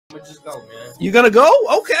I'ma just go, man. You gonna go?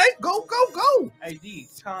 Okay, go. Hey D,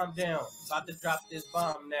 calm down. About to drop this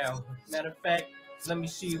bomb now. Matter of fact, let me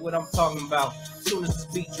see what I'm talking about. As soon as this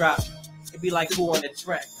beat drop, it be like who on the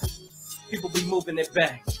track. People be moving it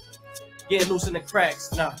back, getting loose in the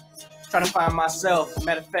cracks. Nah, trying to find myself.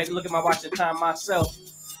 Matter of fact, look at my watch and time myself.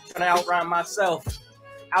 Trying to outrhyme myself,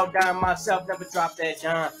 outdine myself. Never drop that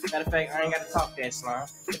John. Matter of fact, I ain't gotta talk that slime.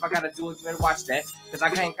 If I gotta do it, you better watch that, cause I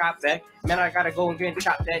can't cop back. Man, I gotta go and get and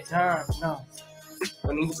chop that John. No,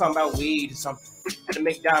 when he was talking about weed or something at the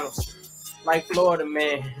McDonald's, like Florida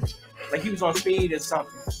man, like he was on speed or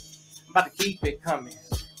something. I'm about to keep it coming.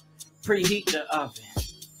 Preheat the oven,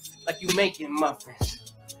 like you making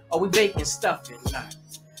muffins. Or we baking stuffing, not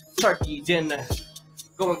turkey dinner.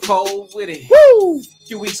 Going cold with it. Woo!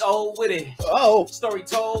 Few weeks old with it. Oh. Story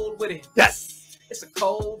told with it. Yes. It's a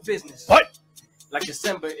cold business. What? Like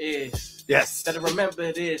December is. Yes. Better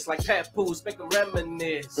remember this. Like Pat Pools, make them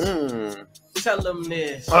reminisce. Tell them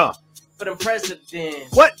this. For them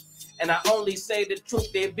presidents. What? And I only say the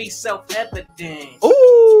truth, they be self-evident.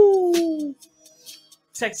 Ooh.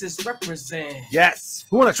 Texas represent. Yes.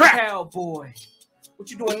 Who on the track? Cowboy.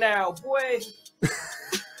 What you doing now, boy?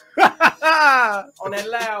 On that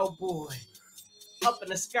loud boy. Up in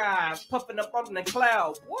the sky, puffing up on the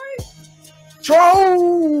cloud, boy.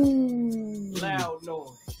 Drone. Loud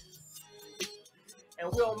noise.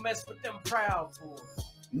 And we don't mess with them proud boys.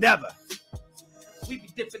 Never. We be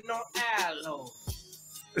dipping on aloe.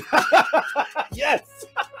 Yes.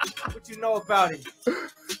 What you know about it?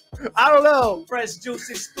 I don't know. Fresh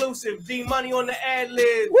Juice exclusive. D Money on the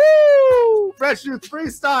adlibs. Woo! Fresh Juice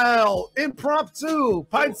Freestyle. Impromptu.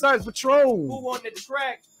 Pint Size Patron. Who on the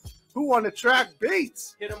track? Who on the track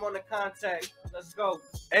beats? Hit him on the contact. Let's go.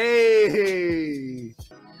 Hey.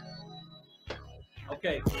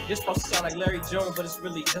 Okay, this supposed to sound like Larry Jones, but it's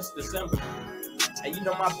really just December. And you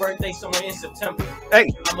know my birthday somewhere in September.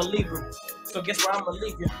 Hey. I'm a Libra. So guess where I'm gonna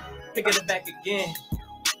leave you? Picking it back again.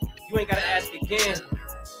 You ain't gotta ask again.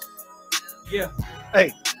 Yeah.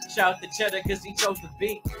 Hey. Shout out to Cheddar because he chose the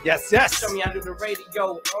beat. Yes, yes. Show me how to do the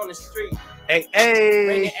radio on the street. Hey, hey.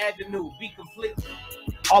 Rainy Avenue, be complete.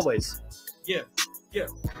 Always. Yeah, yeah.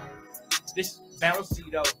 This bouncy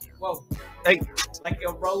though. Whoa. Hey. Like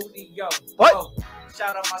a rodeo. What? Whoa.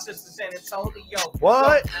 Shout out my sister San Antonio.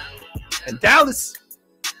 What? Whoa. And Dallas.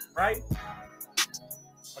 Right?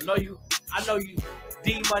 I know you.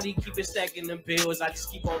 D Money, keep it stacking them bills. I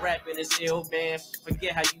just keep on rapping. It's ill, man.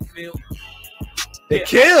 Forget how you feel. It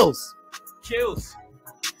kills. Kills.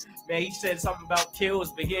 Man, he said something about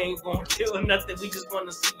kills, but he ain't gonna kill nothing. We just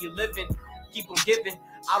wanna see you living. Keep them giving.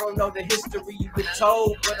 I don't know the history you've been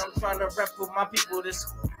told, but I'm trying to rap with my people that's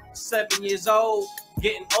 7 years old,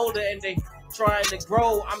 getting older, and they trying to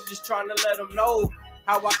grow. I'm just trying to let them know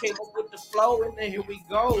how I came up with the flow, and then here we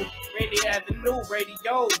go. Rainy Avenue,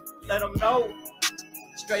 radio, let them know.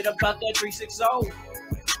 Straight up out that 360.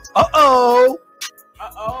 Uh-oh.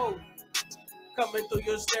 Uh-oh. Coming through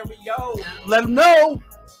your stereo. Let them know.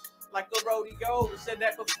 Like a rodeo. Said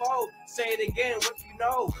that before. Say it again. What you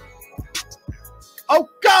know? Oh,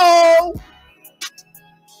 go.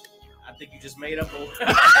 I think you just made up a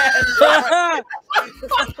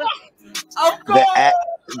Oh, go.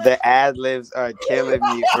 The ad libs are killing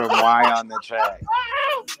me from Why on the Track.